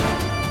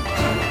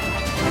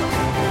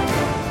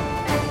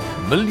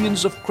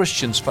millions of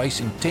Christians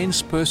face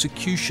intense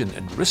persecution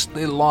and risk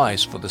their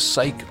lives for the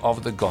sake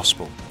of the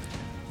gospel.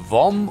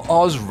 VOM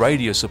Oz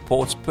Radio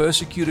supports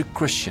persecuted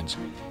Christians,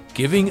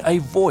 giving a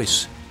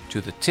voice to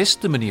the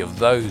testimony of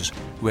those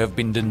who have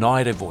been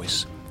denied a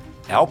voice.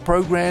 Our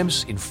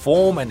programs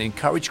inform and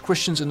encourage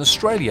Christians in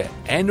Australia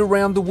and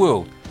around the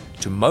world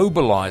to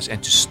mobilize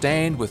and to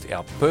stand with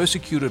our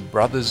persecuted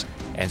brothers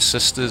and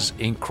sisters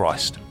in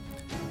Christ.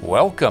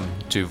 Welcome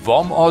to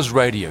VOM Oz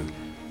Radio,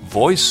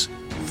 voice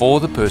for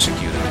the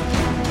persecuted.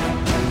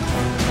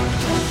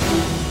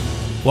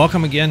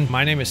 Welcome again.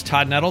 My name is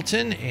Todd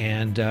Nettleton,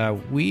 and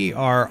we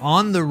are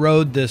on the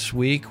road this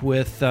week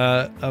with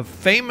a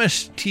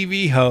famous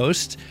TV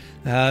host,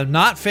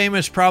 not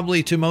famous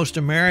probably to most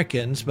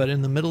Americans, but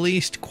in the Middle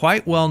East,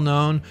 quite well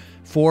known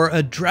for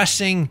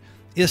addressing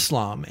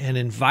Islam and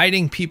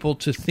inviting people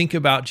to think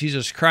about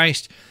Jesus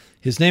Christ.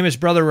 His name is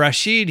Brother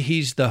Rashid.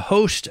 He's the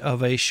host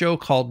of a show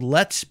called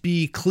Let's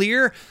Be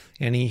Clear,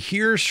 and he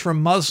hears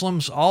from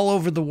Muslims all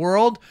over the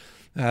world.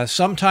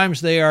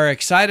 Sometimes they are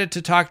excited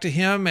to talk to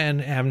him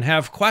and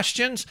have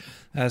questions.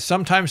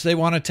 Sometimes they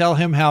want to tell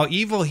him how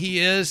evil he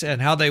is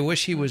and how they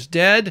wish he was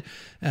dead.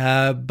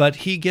 But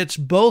he gets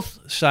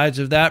both sides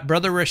of that.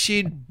 Brother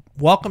Rashid,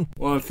 welcome.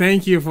 Well,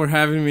 thank you for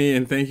having me,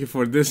 and thank you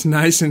for this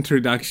nice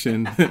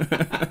introduction.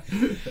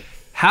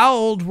 How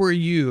old were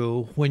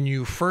you when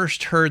you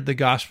first heard the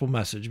gospel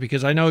message?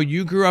 Because I know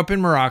you grew up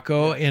in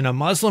Morocco in a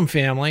Muslim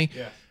family.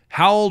 Yeah.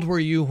 How old were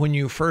you when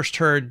you first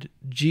heard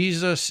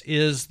Jesus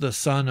is the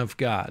Son of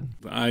God?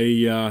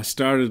 I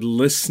started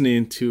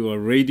listening to a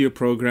radio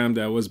program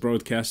that was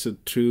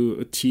broadcasted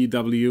through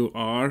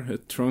TWR,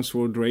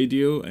 Transworld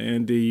Radio,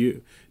 and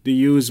they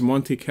use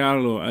Monte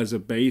Carlo as a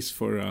base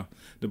for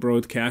the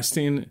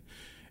broadcasting.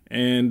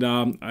 And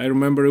I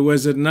remember it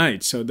was at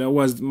night, so that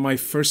was my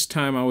first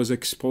time I was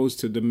exposed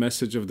to the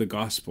message of the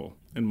gospel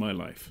in my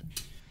life.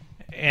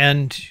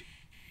 And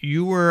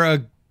you were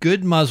a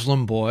good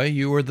Muslim boy.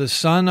 You were the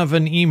son of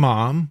an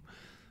imam.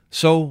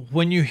 So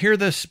when you hear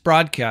this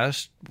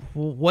broadcast,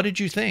 what did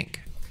you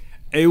think?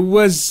 It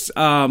was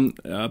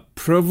a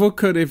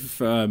provocative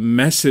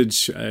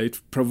message. It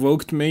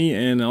provoked me,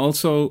 and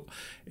also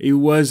it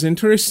was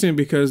interesting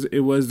because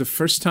it was the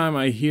first time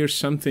I hear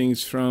some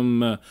things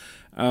from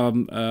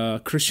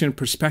a Christian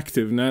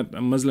perspective, not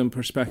a Muslim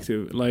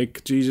perspective,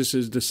 like Jesus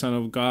is the Son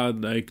of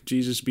God, like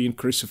Jesus being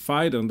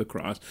crucified on the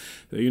cross.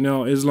 You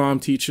know, Islam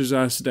teaches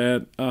us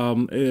that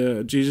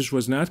Jesus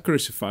was not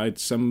crucified.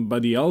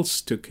 Somebody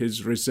else took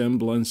his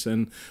resemblance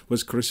and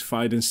was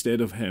crucified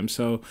instead of him.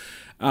 So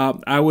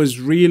I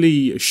was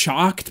really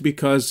shocked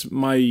because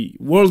my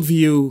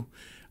worldview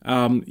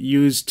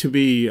used to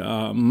be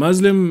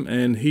Muslim,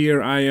 and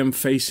here I am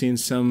facing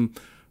some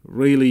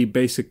really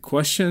basic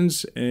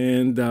questions,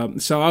 and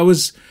so I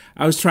was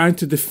trying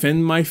to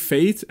defend my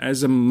faith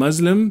as a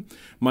Muslim.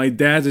 My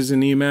dad is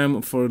an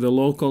imam for the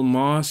local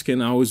mosque,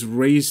 and I was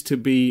raised to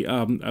be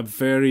a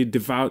very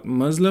devout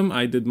Muslim.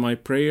 I did my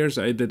prayers,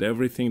 I did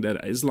everything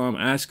that Islam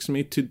asks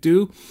me to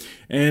do,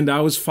 and I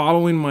was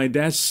following my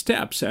dad's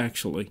steps,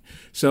 actually.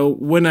 So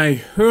when I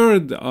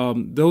heard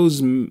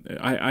those,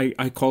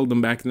 I called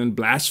them back then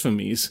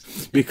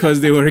blasphemies, because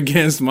they were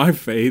against my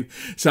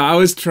faith. So I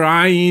was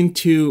trying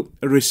to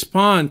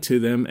respond to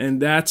them,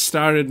 and that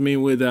started me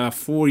with a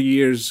 4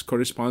 years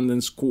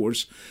correspondence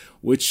course,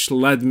 which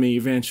led me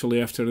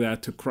eventually after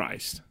that to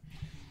Christ.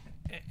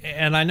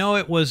 And I know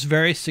it was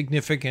very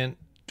significant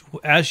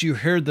as you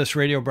heard this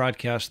radio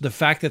broadcast, the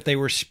fact that they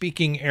were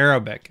speaking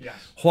Arabic. Yes.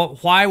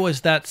 Why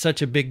was that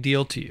such a big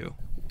deal to you?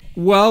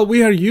 Well,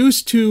 we are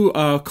used to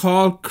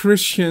call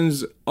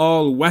Christians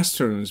all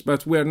Westerns,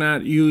 but we're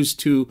not used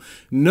to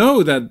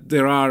know that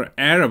there are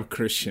Arab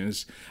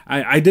Christians.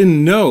 I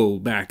didn't know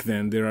back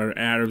then there are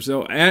Arabs.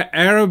 So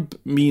Arab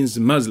means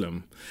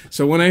Muslim.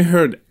 So when I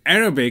heard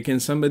Arabic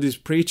and somebody's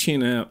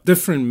preaching a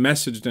different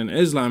message than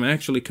Islam,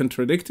 actually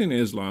contradicting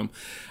Islam,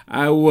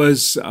 I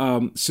was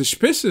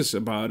suspicious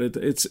about it.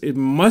 It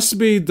must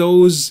be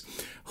those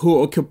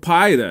who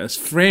occupied us,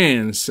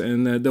 France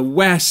and the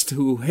West,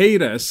 who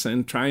hate us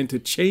and trying to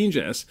change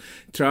us,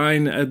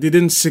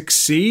 didn't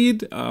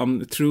succeed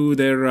through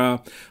their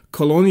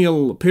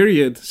colonial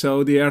period.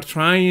 So they are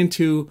trying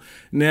to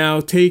now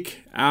take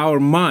our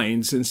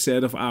minds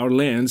instead of our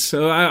lands.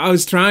 So I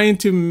was trying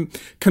to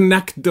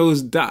connect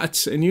those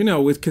dots. And, you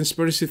know, with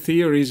conspiracy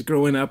theories,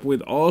 growing up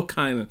with all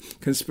kind of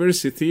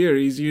conspiracy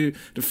theories,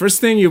 the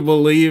first thing you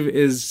believe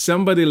is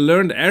somebody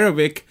learned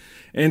Arabic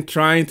and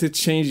trying to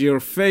change your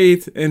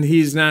faith, and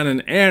he's not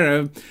an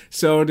Arab.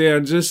 So they are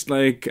just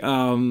like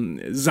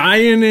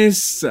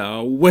Zionists,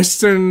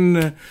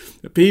 Western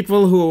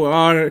people who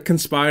are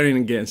conspiring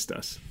against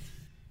us.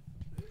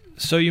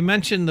 So you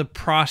mentioned the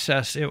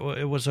process. It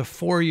was a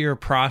 4-year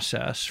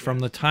process from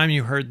the time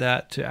you heard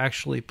that to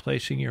actually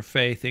placing your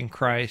faith in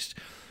Christ.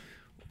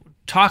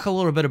 Talk a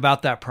little bit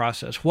about that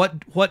process.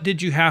 What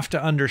did you have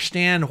to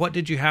understand? What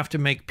did you have to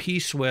make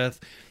peace with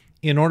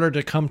in order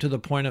to come to the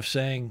point of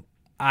saying,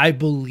 I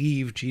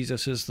believe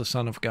Jesus is the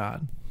Son of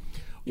God?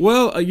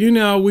 Well,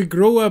 we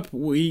grew up,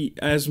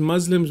 as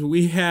Muslims,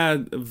 we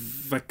had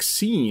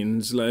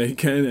vaccines,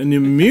 like an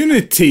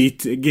immunity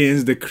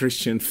against the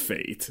Christian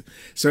faith.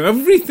 So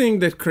everything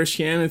that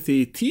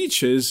Christianity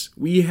teaches,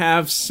 we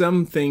have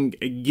something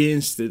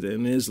against it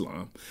in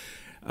Islam.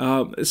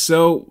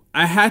 So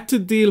I had to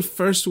deal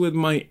first with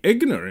my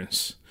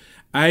ignorance.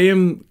 I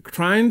am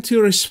trying to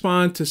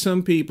respond to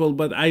some people,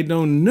 but I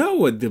don't know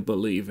what they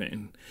believe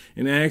in.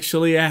 And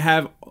actually, I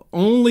have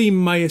only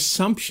my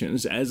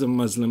assumptions as a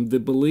Muslim. They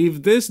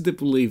believe this, they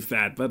believe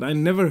that, but I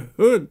never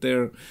heard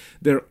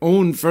their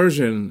own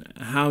version,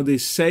 how they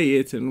say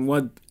it and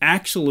what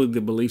actually they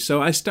believe.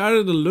 So I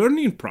started a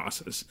learning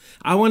process.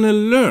 I want to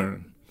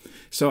learn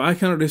so I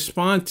can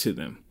respond to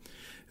them.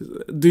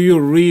 Do you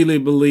really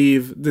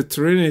believe the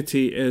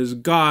Trinity is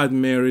God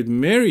married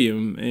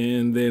Miriam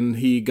and then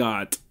he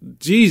got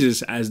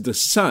Jesus as the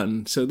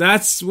son? So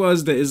that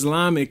was the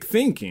Islamic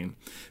thinking.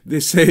 They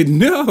said,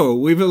 no,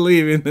 we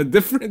believe in a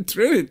different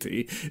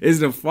Trinity. It's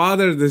the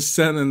Father, the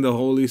Son, and the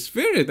Holy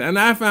Spirit. And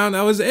I found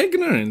I was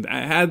ignorant.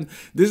 I had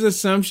this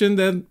assumption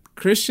that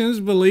Christians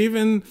believe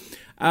in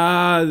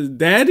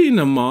daddy and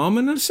a mom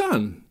and a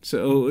son.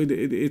 So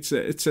it's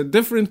a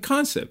different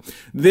concept.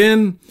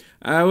 Then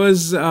I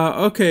was,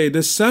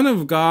 the Son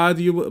of God,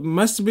 you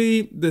must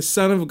be the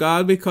Son of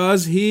God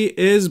because he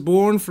is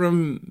born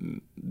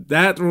from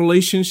that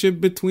relationship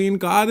between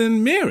God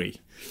and Mary.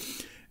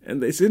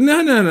 And they said,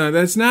 no,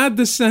 that's not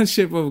the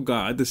sonship of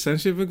God. The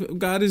sonship of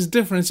God is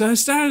different. So I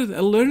started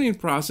a learning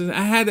process.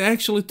 I had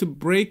actually to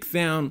break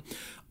down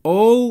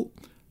all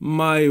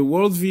my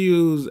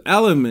worldview's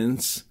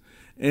elements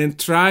and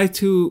try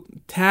to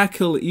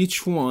tackle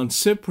each one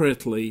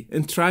separately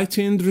and try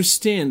to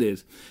understand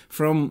it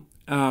from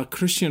a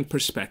Christian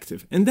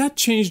perspective. And that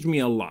changed me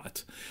a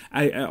lot.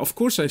 Of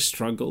course, I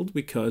struggled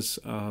because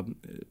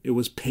it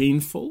was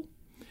painful.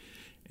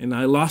 And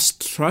I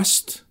lost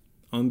trust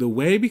on the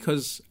way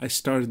because I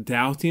started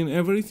doubting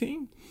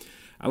everything.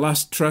 I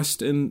lost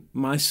trust in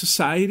my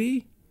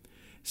society.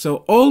 So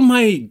all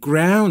my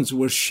grounds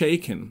were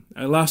shaken.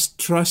 I lost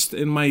trust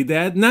in my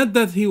dad. Not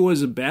that he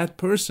was a bad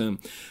person,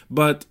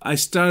 but I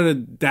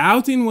started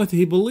doubting what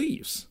he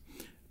believes.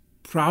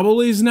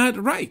 Probably is not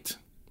right.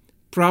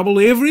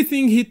 Probably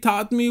everything he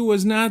taught me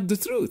was not the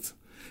truth.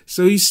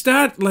 So you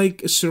start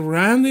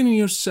surrounding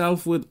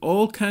yourself with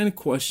all kind of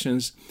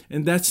questions,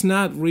 and that's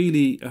not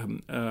really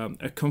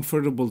a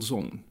comfortable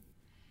zone.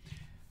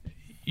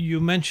 You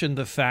mentioned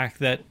the fact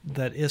that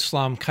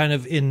Islam kind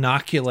of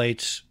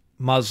inoculates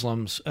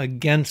Muslims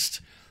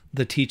against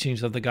the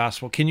teachings of the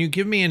gospel. Can you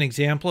give me an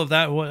example of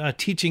that? A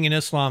teaching in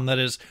Islam that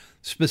is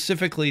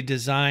specifically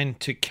designed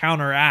to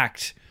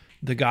counteract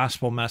the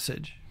gospel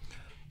message?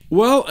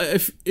 Well,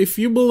 if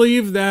you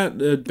believe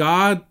that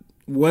God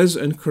was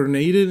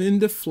incarnated in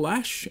the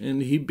flesh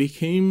and he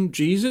became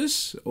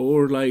Jesus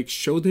or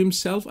showed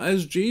himself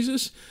as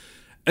Jesus,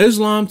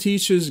 Islam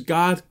teaches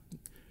God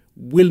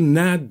will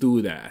not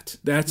do that.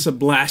 That's a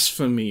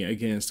blasphemy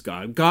against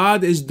God.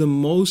 God is the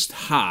Most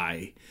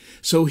High.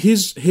 So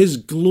his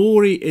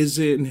glory is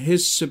in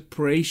his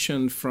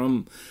separation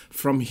from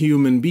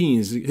human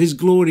beings. His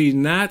glory is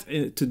not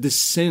to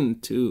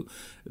descend to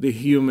the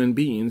human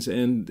beings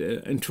and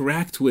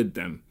interact with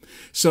them.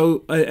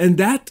 So, and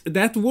that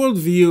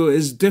worldview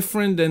is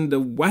different than the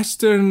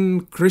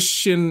Western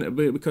Christian,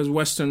 because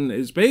Western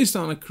is based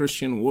on a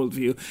Christian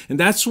worldview. And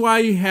that's why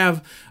you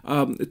have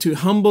to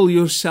humble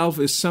yourself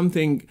is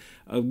something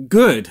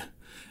good.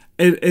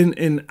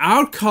 In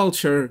our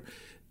culture,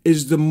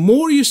 is the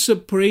more you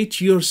separate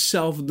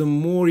yourself, the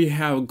more you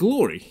have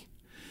glory.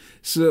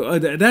 So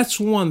that's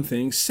one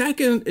thing.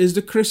 Second is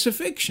the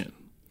crucifixion.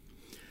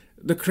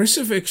 The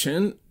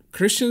crucifixion,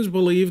 Christians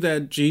believe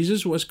that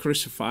Jesus was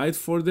crucified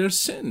for their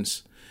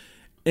sins.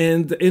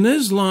 And in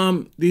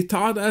Islam, they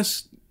taught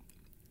us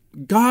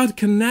God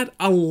cannot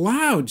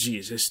allow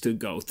Jesus to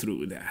go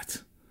through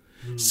that.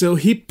 So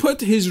he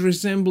put his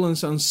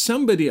resemblance on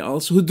somebody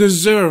else who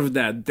deserved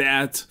that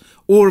death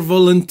or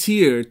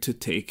volunteered to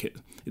take it.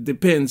 It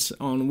depends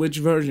on which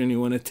version you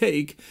want to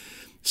take.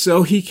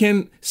 So he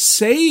can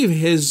save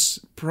his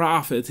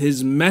prophet,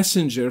 his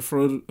messenger,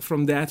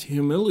 from that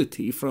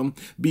humility, from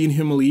being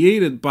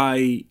humiliated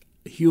by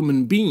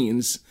human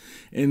beings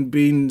and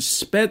being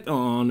spat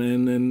on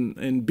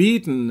and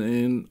beaten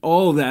and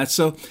all that.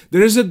 So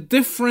there is a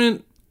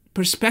different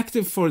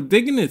perspective for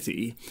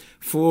dignity,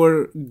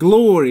 for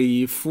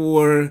glory,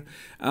 for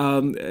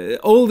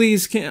all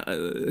these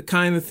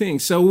kind of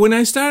things. So when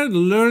I started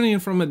learning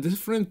from a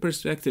different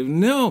perspective,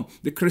 no,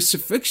 the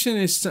crucifixion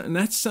is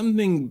not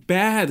something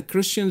bad.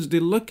 Christians, they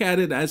look at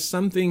it as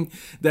something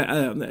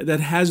that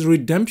has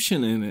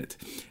redemption in it.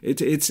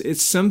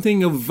 It's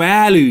something of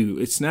value.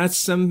 It's not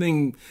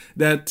something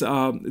that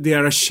they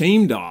are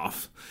ashamed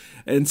of.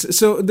 And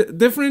so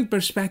different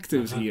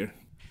perspectives here.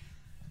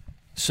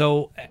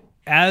 So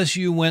as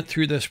you went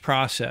through this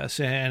process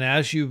and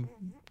as you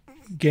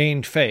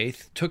gained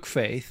faith, took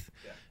faith,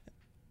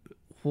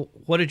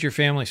 what did your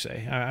family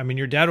say? I mean,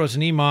 your dad was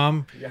an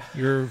imam. Yeah.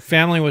 Your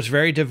family was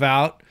very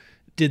devout.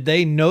 did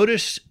they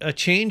notice a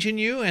change in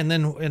you? And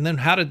then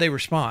how did they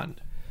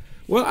respond?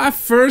 Well, at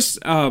first,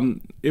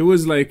 it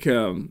was like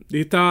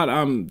they thought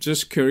I'm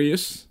just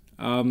curious,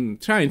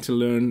 trying to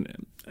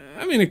learn.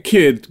 I mean, a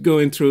kid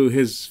going through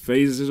his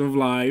phases of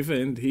life,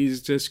 and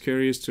he's just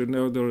curious to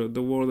know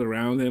the world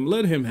around him.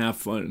 Let him have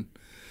fun.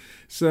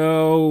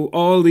 So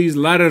all these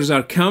letters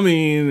are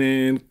coming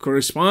and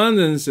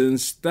correspondence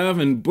and stuff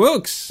and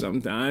books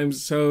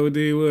sometimes. So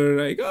they were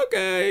like,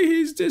 okay,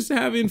 he's just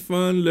having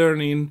fun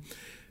learning.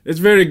 It's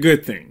a very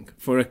good thing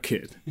for a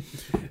kid.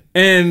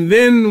 And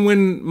then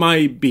when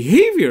my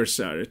behavior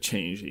started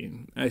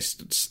changing, I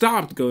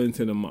stopped going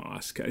to the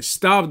mosque. I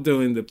stopped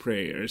doing the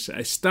prayers.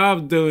 I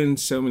stopped doing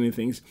so many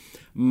things.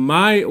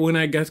 When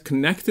I got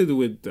connected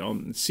with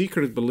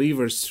secret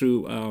believers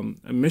through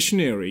a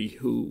missionary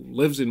who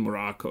lives in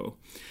Morocco,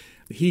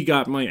 he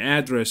got my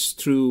address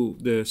through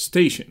the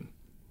station.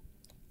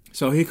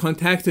 So he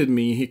contacted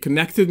me. He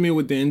connected me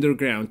with the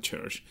underground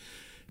church.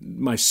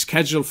 My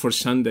schedule for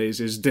Sundays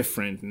is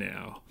different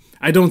now.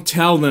 I don't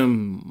tell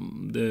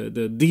them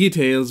the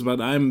details, but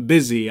I'm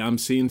busy. I'm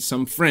seeing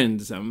some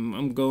friends.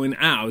 I'm going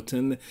out.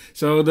 And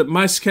so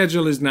my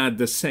schedule is not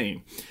the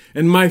same.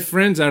 And my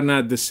friends are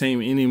not the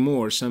same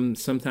anymore.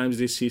 Sometimes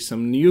they see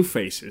some new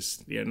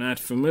faces they're not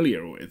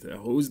familiar with.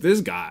 Who's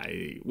this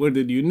guy? Where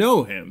did you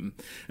know him?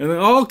 And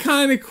all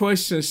kind of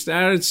questions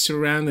started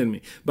surrounding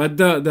me. But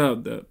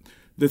the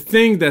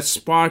thing that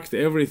sparked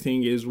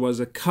everything was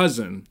a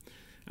cousin.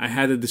 I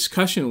had a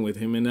discussion with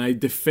him, and I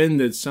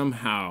defended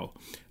somehow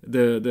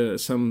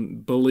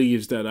some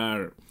beliefs that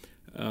are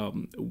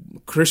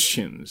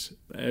Christians,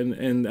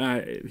 and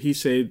he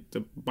said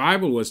the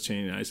Bible was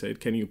changed. I said,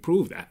 "Can you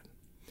prove that?"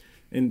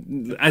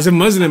 And as a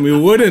Muslim, we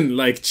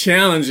wouldn't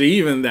challenge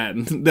even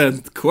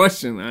that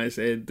question. I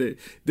said,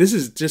 "This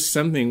is just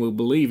something we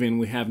believe in.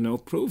 We have no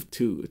proof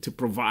to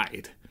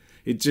provide.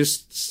 It's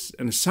just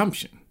an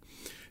assumption."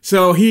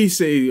 So he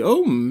said,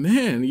 "Oh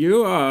man,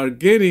 you are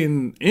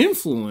getting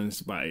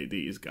influenced by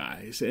these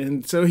guys."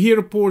 And so he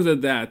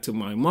reported that to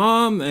my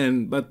mom,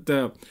 but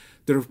the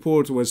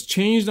report was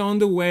changed on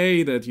the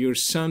way, that your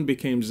son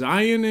became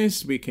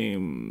Zionist,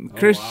 became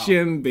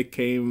Christian,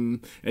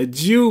 became a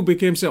Jew,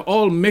 became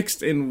all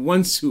mixed in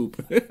one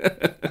soup.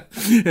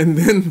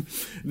 And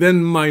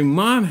then my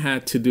mom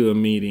had to do a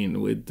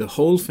meeting with the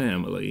whole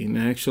family, and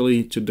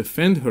actually to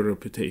defend her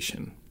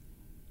reputation.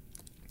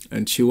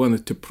 And she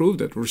wanted to prove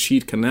that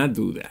Rashid cannot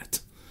do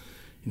that.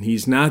 And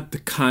he's not the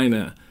kind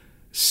of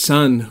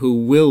son who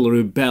will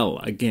rebel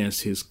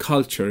against his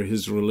culture,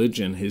 his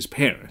religion, his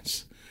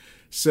parents.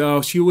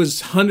 So she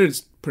was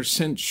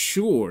 100%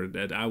 sure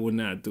that I would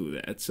not do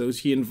that. So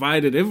she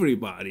invited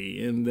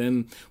everybody. And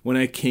then when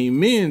I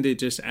came in, they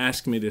just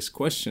asked me this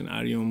question: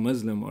 are you a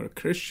Muslim or a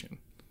Christian?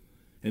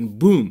 And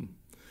boom,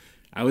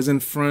 I was in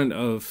front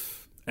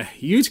of a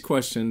huge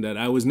question that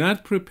I was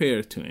not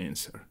prepared to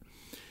answer.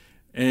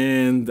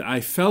 And I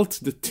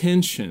felt the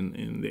tension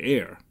in the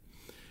air.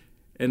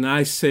 And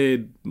I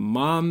said,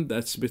 "Mom,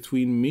 that's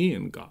between me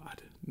and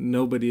God.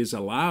 Nobody is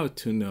allowed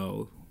to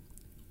know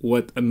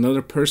what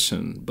another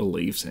person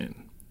believes in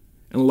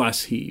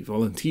unless he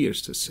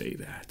volunteers to say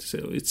that. So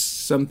it's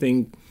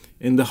something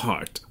in the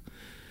heart."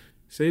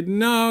 I said,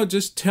 "No,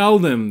 just tell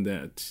them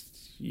that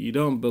you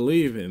don't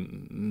believe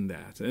in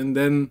that." And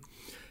then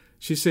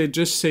she said,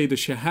 "Just say the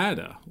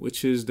Shahada,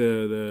 which is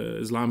the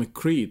Islamic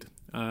creed.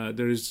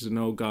 There is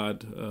no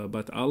God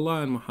but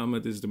Allah, and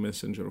Muhammad is the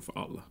messenger of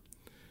Allah."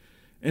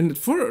 And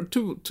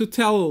to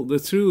tell the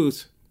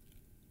truth,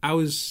 I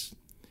was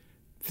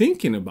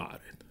thinking about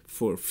it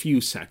for a few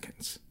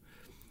seconds.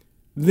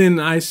 Then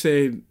I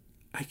said,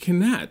 I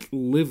cannot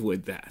live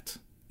with that.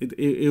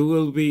 It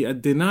will be a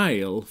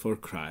denial for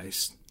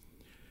Christ.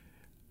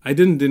 I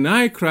didn't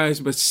deny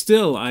Christ, but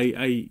still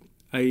I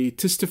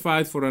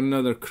testified for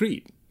another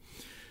creed.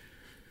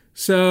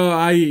 So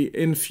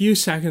in a few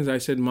seconds, I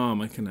said, "Mom,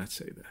 I cannot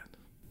say that."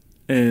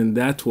 And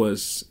that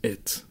was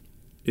it.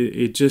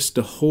 It just,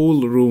 the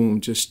whole room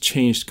just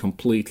changed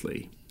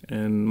completely.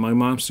 And my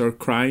mom started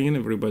crying,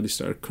 everybody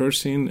started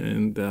cursing,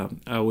 and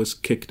I was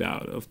kicked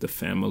out of the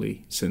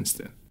family since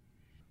then.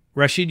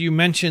 Rashid, you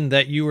mentioned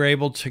that you were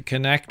able to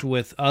connect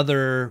with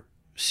other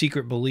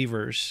secret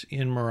believers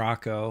in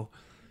Morocco.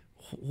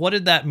 What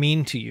did that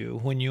mean to you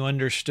when you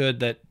understood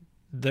that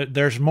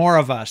there's more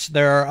of us?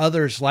 There are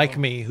others like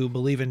me who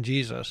believe in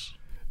Jesus.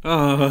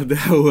 Oh,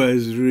 that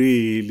was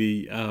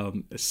really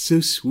so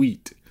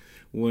sweet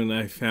when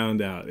I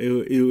found out.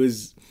 It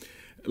was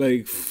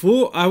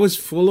I was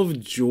full of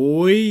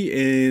joy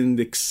and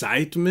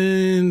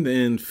excitement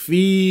and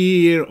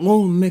fear,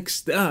 all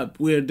mixed up.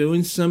 We're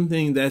doing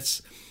something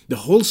that's the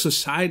whole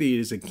society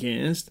is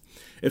against.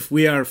 If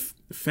we are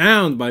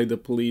found by the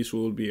police, we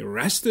will be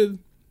arrested.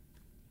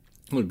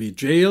 We'll be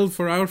jailed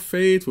for our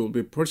faith. We'll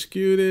be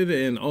persecuted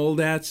and all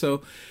that.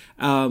 So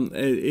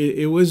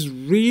it was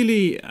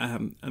really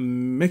a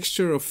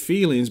mixture of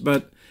feelings.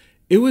 But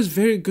it was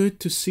very good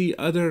to see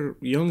other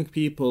young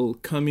people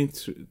coming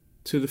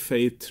to the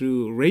faith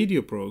through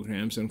radio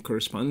programs and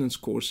correspondence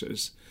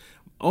courses.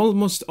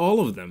 Almost all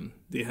of them,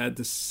 they had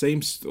the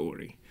same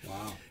story.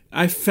 Wow.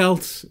 I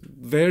felt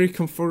very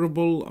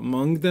comfortable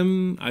among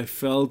them. I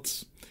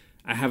felt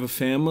I have a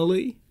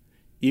family.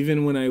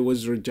 Even when I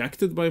was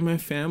rejected by my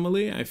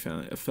family, I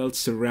felt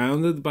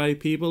surrounded by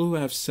people who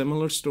have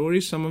similar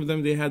stories. Some of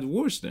them, they had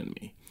worse than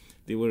me.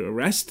 They were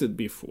arrested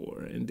before,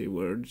 and they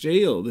were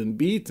jailed and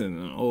beaten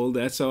and all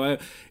that. So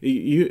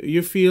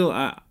you feel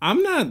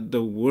I'm not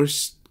the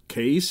worst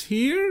case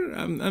here.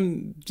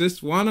 I'm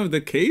just one of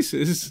the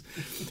cases,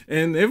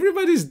 and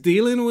everybody's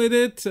dealing with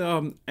it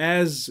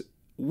as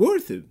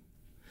worth it.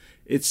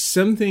 It's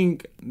something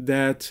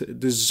that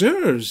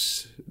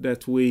deserves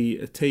that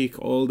we take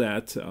all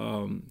that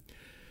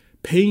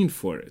pain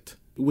for it.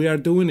 We are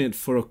doing it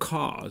for a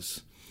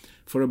cause,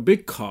 for a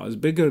big cause,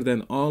 bigger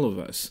than all of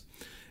us.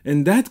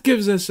 And that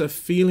gives us a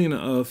feeling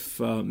of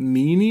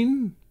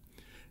meaning.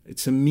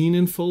 It's a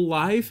meaningful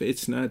life.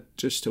 It's not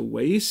just a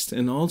waste.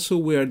 And also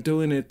we are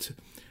doing it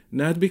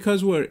not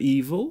because we're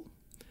evil,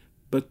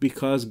 but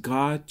because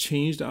God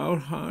changed our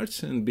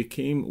hearts and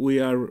we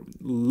are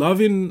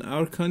loving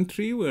our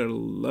country, we're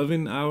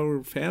loving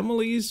our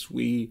families,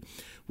 we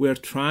are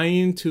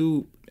trying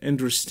to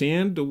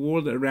understand the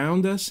world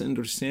around us,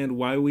 understand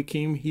why we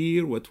came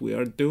here, what we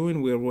are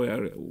doing, where we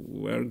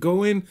are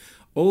going,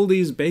 all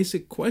these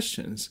basic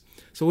questions.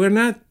 So we're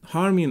not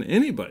harming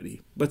anybody,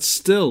 but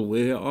still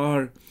we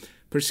are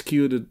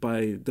persecuted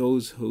by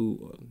those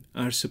who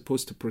are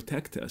supposed to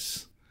protect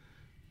us.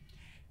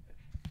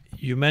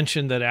 You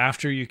mentioned that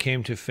after you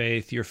came to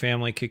faith, your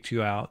family kicked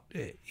you out.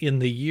 In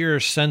the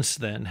years since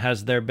then,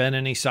 has there been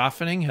any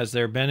softening? Has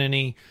there been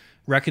any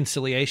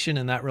reconciliation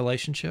in that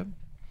relationship?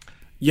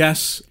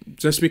 Yes,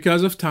 just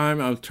because of time,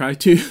 I'll try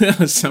to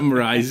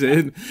summarize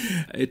it.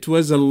 It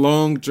was a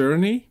long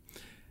journey,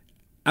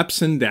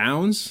 ups and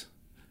downs,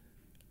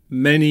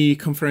 many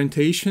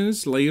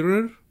confrontations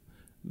later,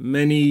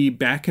 many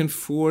back and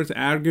forth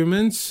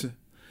arguments.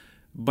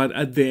 But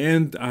at the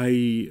end,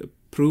 I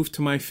proved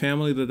to my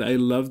family that I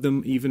loved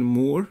them even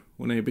more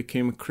when I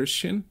became a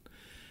Christian,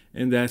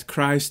 and that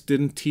Christ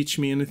didn't teach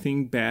me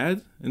anything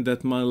bad, and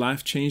that my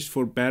life changed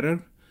for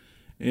better,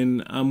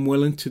 and I'm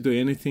willing to do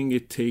anything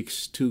it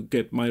takes to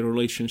get my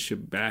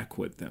relationship back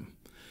with them.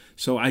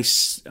 So I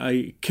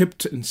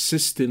kept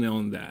insisting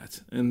on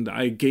that, and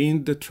I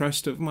gained the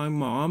trust of my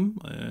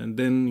mom. And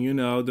then,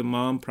 the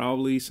mom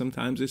probably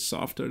sometimes is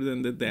softer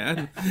than the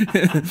dad.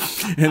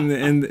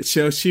 and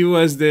so she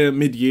was the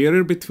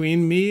mediator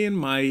between me and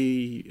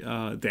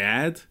my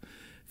dad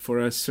for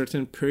a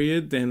certain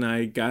period. Then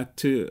I got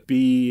to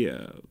be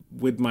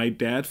with my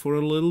dad for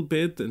a little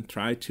bit and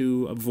try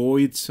to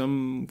avoid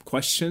some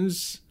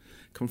questions,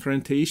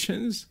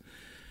 confrontations.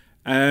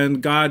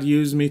 And God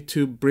used me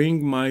to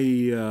bring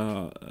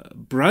my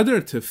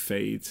brother to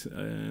faith,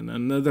 and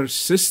another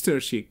sister,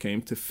 she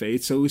came to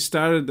faith. So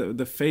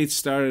the faith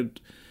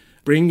started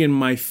bringing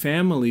my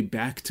family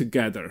back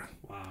together.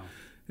 Wow.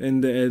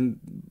 And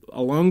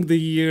along the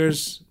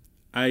years,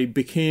 I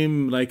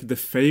became like the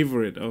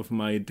favorite of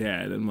my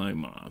dad and my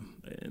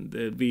mom. And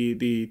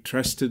they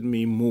trusted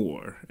me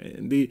more.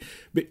 And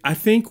I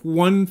think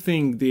one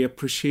thing they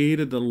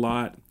appreciated a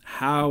lot,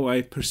 how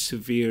I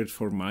persevered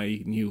for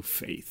my new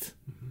faith,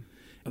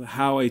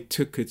 how I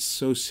took it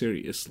so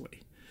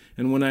seriously.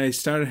 And when I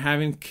started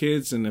having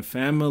kids and a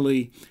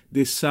family,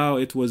 they saw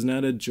it was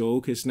not a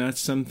joke. It's not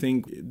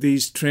something,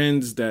 these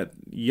trends that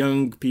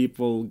young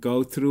people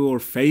go through or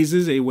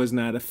phases, it was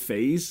not a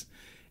phase.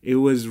 It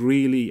was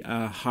really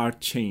a heart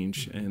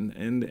change,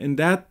 and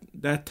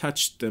that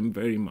touched them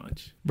very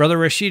much. Brother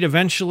Rashid,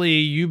 eventually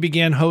you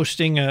began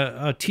hosting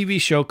a TV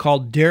show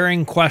called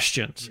Daring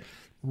Questions,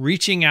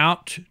 reaching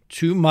out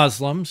to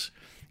Muslims,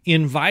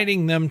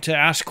 inviting them to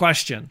ask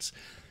questions.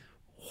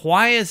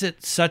 Why is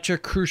it such a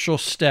crucial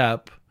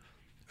step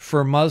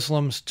for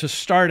Muslims to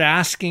start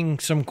asking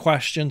some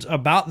questions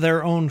about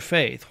their own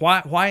faith?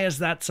 Why is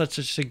that such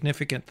a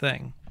significant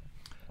thing?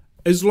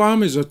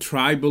 Islam is a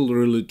tribal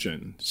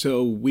religion,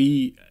 so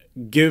we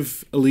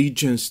give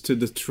allegiance to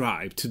the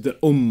tribe, to the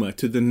ummah,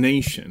 to the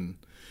nation.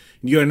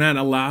 You're not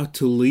allowed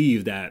to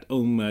leave that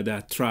ummah,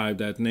 that tribe,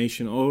 that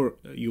nation, or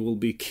you will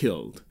be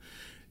killed.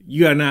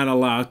 You are not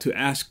allowed to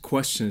ask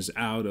questions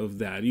out of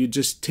that. You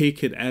just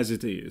take it as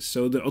it is.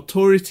 So the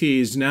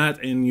authority is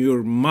not in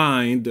your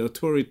mind. The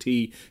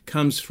authority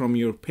comes from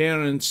your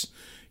parents,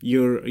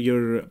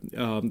 your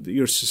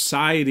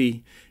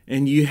society,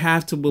 and you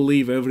have to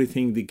believe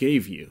everything they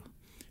gave you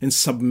and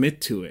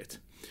submit to it.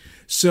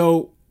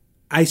 So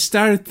I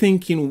started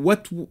thinking,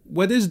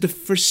 what is the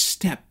first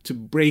step to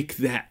break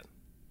that?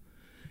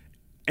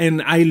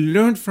 And I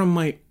learned from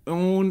my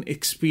own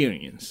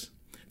experience.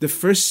 The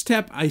first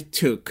step I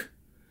took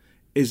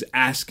is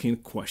asking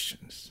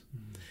questions.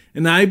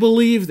 And I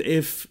believed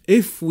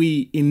if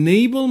we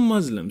enable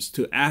Muslims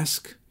to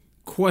ask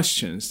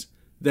questions,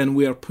 then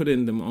we are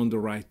putting them on the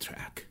right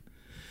track.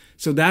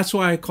 So that's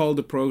why I call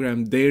the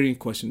program Daring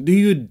Question. Do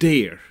you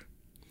dare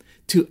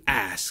to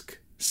ask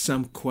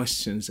some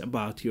questions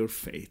about your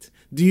faith?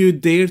 Do you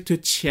dare to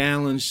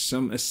challenge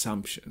some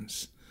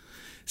assumptions?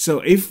 So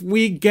if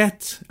we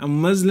get a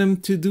Muslim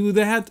to do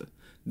that,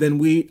 then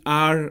we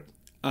are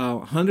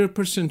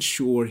 100%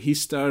 sure he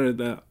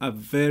started a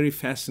very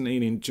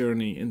fascinating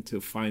journey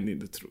into finding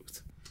the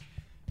truth.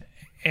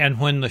 And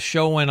when the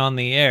show went on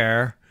the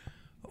air,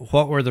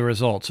 what were the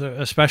results,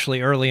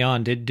 especially early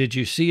on? Did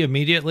you see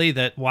immediately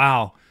that,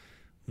 wow,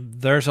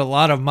 there's a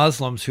lot of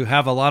Muslims who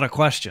have a lot of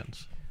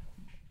questions?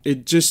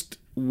 It just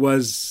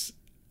was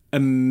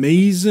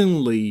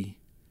amazingly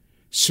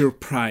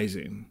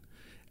surprising.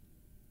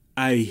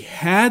 I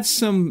had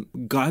some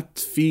gut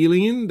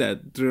feeling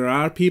that there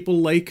are people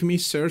like me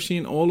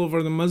searching all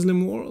over the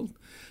Muslim world,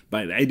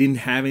 but I didn't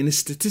have any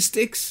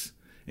statistics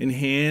in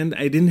hand.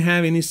 I didn't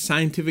have any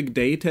scientific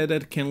data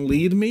that can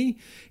lead me.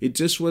 It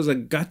just was a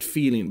gut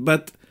feeling.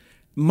 But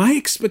my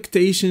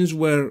expectations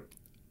were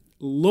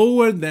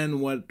lower than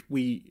what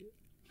we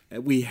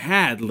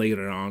had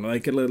later on.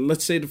 Like,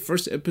 let's say the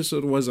first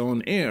episode was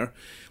on air.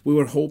 We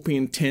were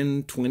hoping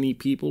 10, 20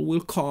 people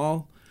will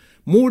call.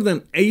 More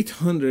than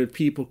 800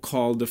 people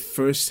called the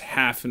first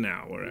half an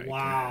hour.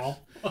 Wow.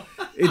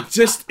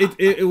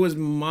 It was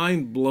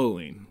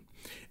mind-blowing.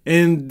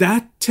 And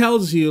that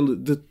tells you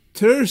the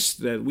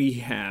thirst that we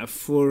have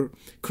for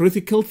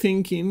critical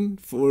thinking,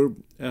 for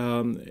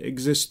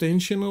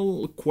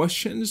existential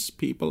questions.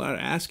 People are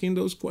asking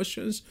those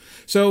questions.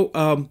 So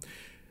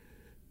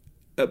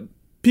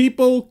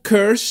people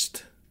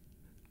cursed,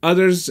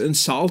 others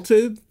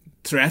insulted,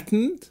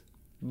 threatened,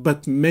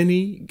 but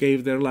many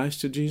gave their lives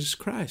to Jesus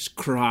Christ,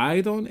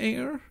 cried on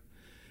air,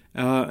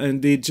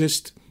 and they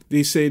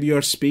said,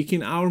 "You're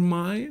speaking our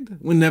mind."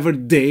 We never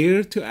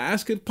dared to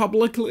ask it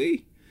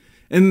publicly.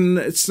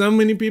 And so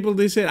many people,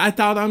 they said, "I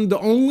thought I'm the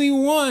only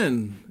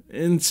one."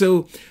 And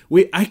so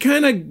I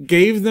kind of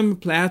gave them a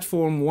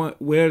platform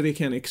where they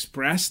can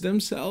express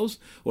themselves,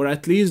 or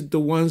at least the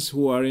ones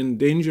who are in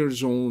danger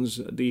zones,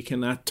 they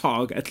cannot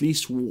talk, at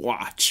least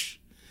watch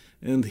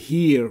and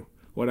hear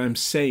what I'm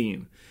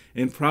saying,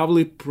 and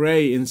probably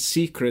pray in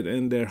secret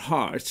in their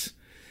hearts.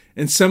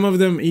 And some of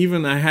them,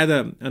 even, I had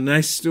a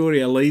nice story.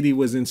 A lady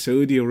was in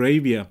Saudi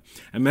Arabia.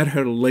 I met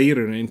her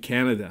later in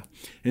Canada.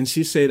 And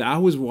she said, "I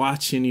was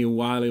watching you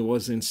while I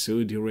was in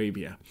Saudi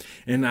Arabia.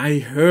 And I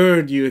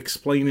heard you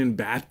explaining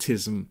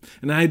baptism.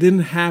 And I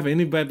didn't have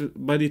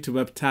anybody to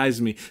baptize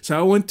me. So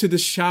I went to the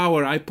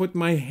shower. I put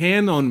my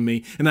hand on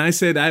me. And I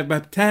said, 'I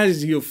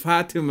baptize you,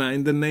 Fatima,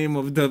 in the name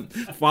of the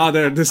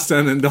Father, the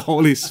Son, and the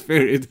Holy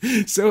Spirit.'"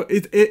 So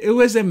it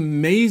was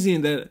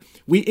amazing that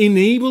we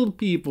enabled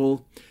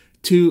people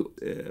to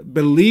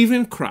believe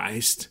in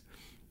Christ,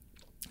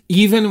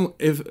 even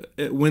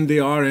when they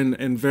are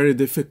in very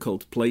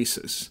difficult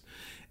places.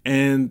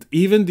 And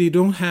even they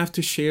don't have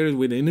to share it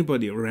with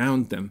anybody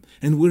around them.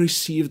 And we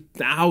received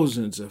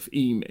thousands of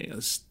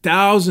emails,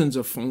 thousands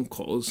of phone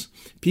calls,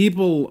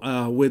 people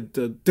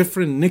with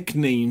different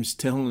nicknames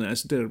telling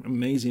us their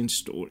amazing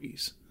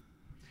stories.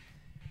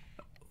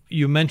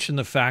 You mentioned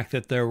the fact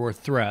that there were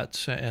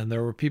threats and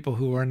there were people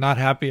who were not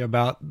happy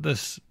about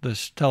this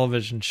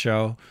television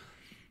show.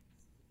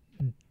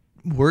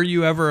 Were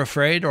you ever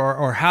afraid,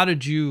 or how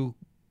did you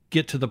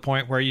get to the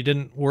point where you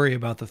didn't worry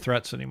about the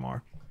threats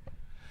anymore?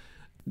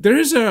 There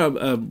is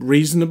a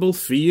reasonable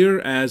fear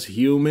as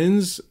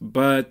humans,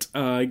 but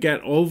I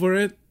get over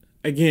it.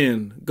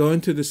 Again,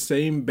 going to the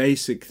same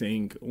basic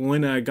thing.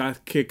 When I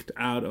got kicked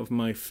out of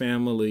my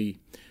family,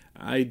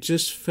 I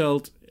just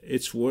felt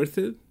it's worth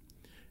it.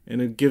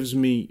 And it gives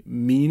me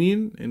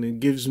meaning, and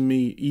it gives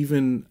me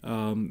even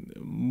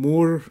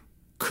more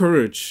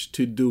courage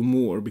to do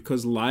more,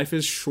 because life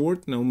is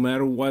short. No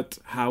matter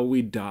how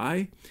we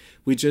die,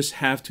 we just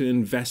have to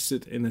invest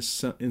it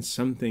in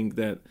something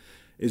that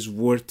is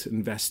worth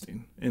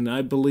investing. And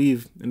I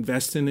believe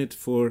investing it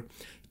for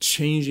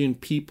changing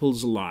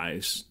people's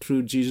lives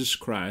through Jesus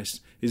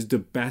Christ is the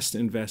best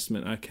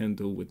investment I can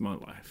do with my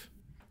life.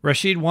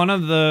 Rashid, one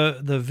of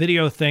the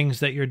video things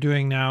that you're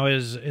doing now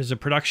is a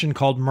production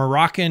called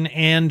Moroccan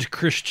and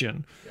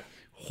Christian.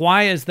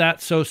 Why is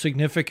that so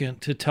significant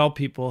to tell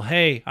people,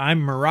 hey, I'm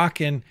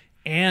Moroccan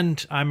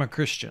and I'm a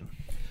Christian?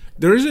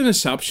 There is an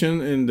assumption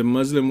in the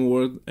Muslim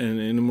world, and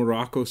in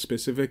Morocco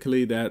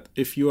specifically, that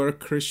if you are a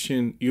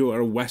Christian, you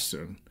are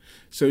Western.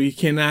 So you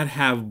cannot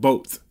have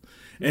both.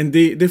 And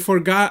they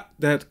forgot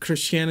that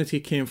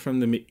Christianity came from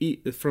the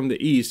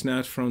East,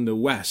 not from the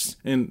West.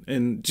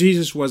 And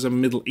Jesus was a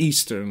Middle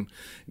Eastern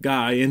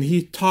guy, and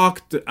he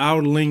talked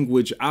our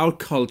language, our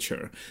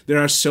culture. There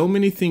are so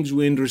many things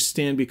we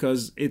understand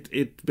because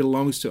it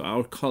belongs to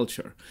our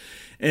culture.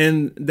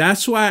 And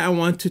that's why I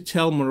want to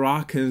tell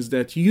Moroccans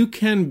that you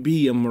can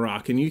be a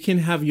Moroccan. You can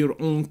have your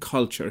own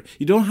culture.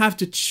 You don't have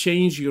to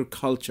change your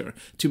culture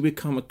to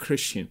become a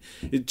Christian.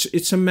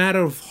 It's a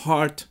matter of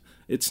heart.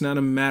 It's not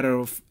a matter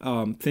of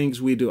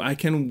things we do. I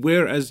can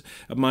wear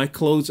my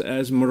clothes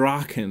as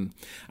Moroccan.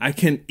 I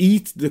can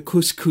eat the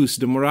couscous,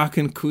 the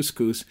Moroccan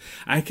couscous.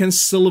 I can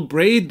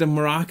celebrate the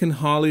Moroccan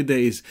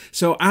holidays.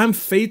 So I'm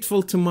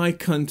faithful to my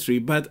country,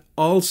 but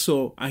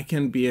also I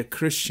can be a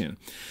Christian.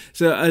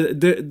 So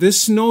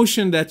this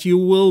notion that you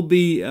will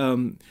be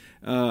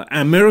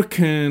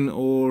American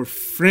or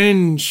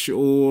French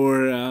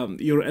or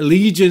your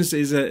allegiance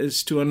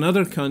is to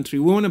another country.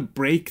 We want to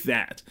break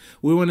that.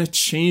 We want to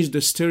change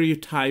the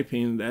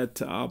stereotyping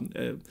that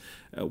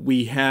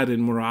we had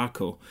in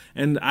Morocco.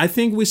 And I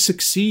think we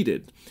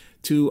succeeded.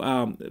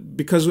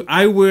 Because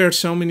I wear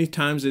so many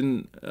times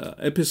in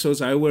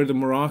episodes, I wear the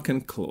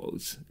Moroccan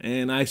clothes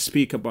and I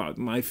speak about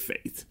my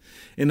faith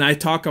and I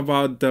talk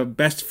about the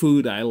best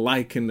food I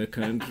like in the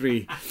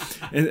country.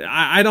 And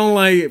I don't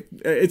like,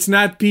 it's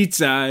not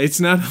pizza, it's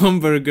not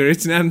hamburger,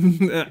 it's not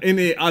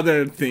any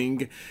other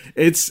thing.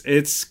 It's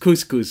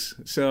couscous.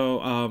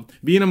 So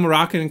being a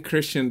Moroccan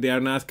Christian, they are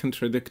not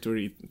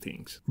contradictory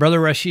things. Brother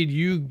Rashid,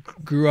 you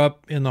grew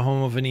up in the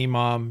home of an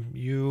imam.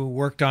 You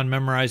worked on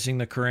memorizing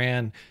the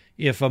Quran.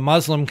 If a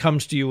Muslim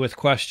comes to you with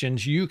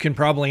questions, you can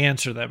probably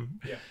answer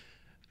them. Yeah.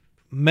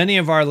 Many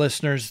of our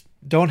listeners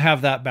don't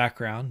have that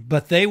background,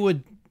 but they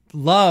would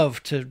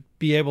love to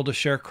be able to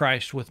share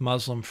Christ with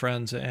Muslim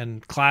friends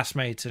and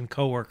classmates and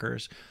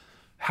coworkers.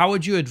 How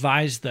would you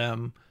advise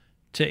them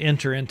to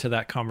enter into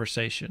that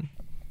conversation?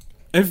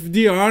 If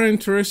they are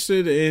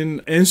interested in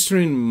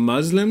answering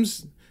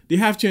Muslims, they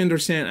have to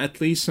understand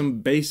at least some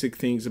basic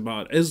things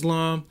about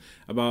Islam,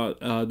 about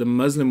the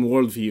Muslim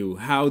worldview,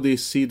 how they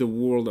see the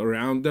world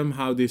around them,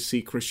 how they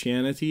see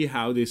Christianity,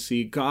 how they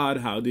see God,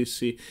 how they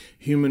see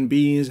human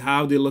beings,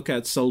 how they look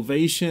at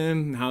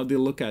salvation, how they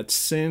look at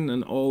sin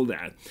and all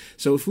that.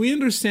 So if we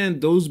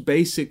understand those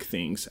basic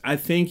things, I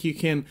think you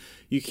can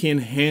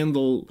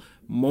handle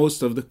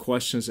most of the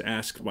questions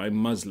asked by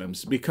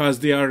Muslims because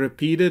they are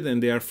repeated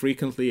and they are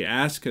frequently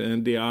asked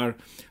and they are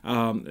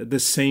the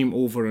same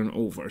over and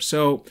over.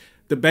 So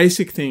the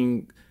basic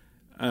thing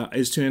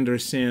is to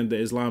understand the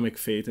Islamic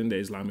faith and the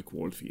Islamic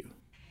worldview.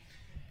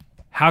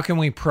 How can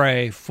we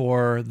pray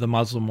for the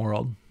Muslim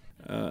world?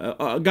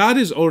 God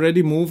is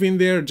already moving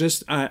there.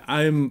 Just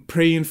I'm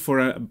praying for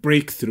a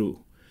breakthrough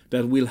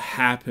that will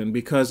happen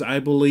because I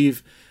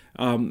believe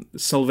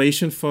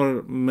salvation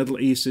for Middle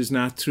East is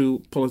not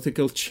through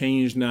political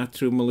change, not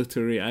through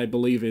military. I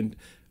believe in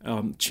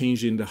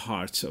changing the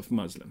hearts of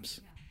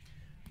Muslims.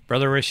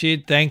 Brother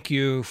Rashid, thank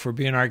you for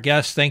being our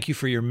guest. Thank you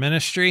for your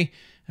ministry.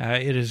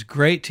 It is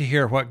great to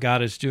hear what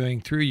God is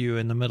doing through you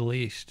in the Middle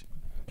East.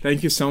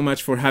 Thank you so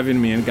much for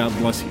having me, and God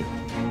bless you.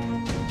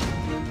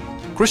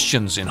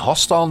 Christians in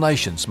hostile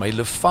nations may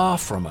live far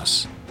from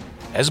us.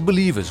 As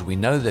believers, we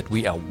know that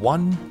we are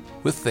one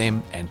with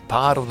them and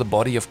part of the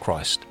body of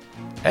Christ.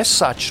 As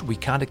such, we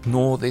can't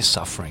ignore their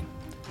suffering.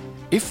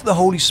 If the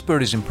Holy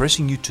Spirit is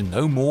impressing you to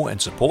know more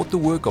and support the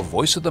work of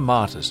Voice of the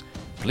Martyrs,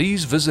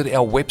 please visit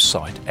our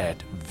website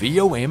at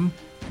vom.com.au.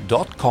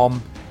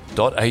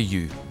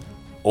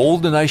 All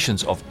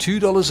donations of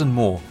 $2 and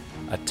more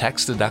are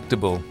tax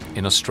deductible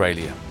in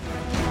Australia.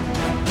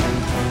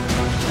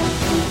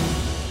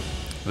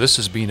 This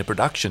has been a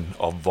production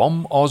of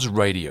VOM Oz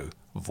Radio,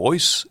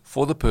 Voice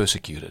for the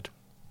Persecuted.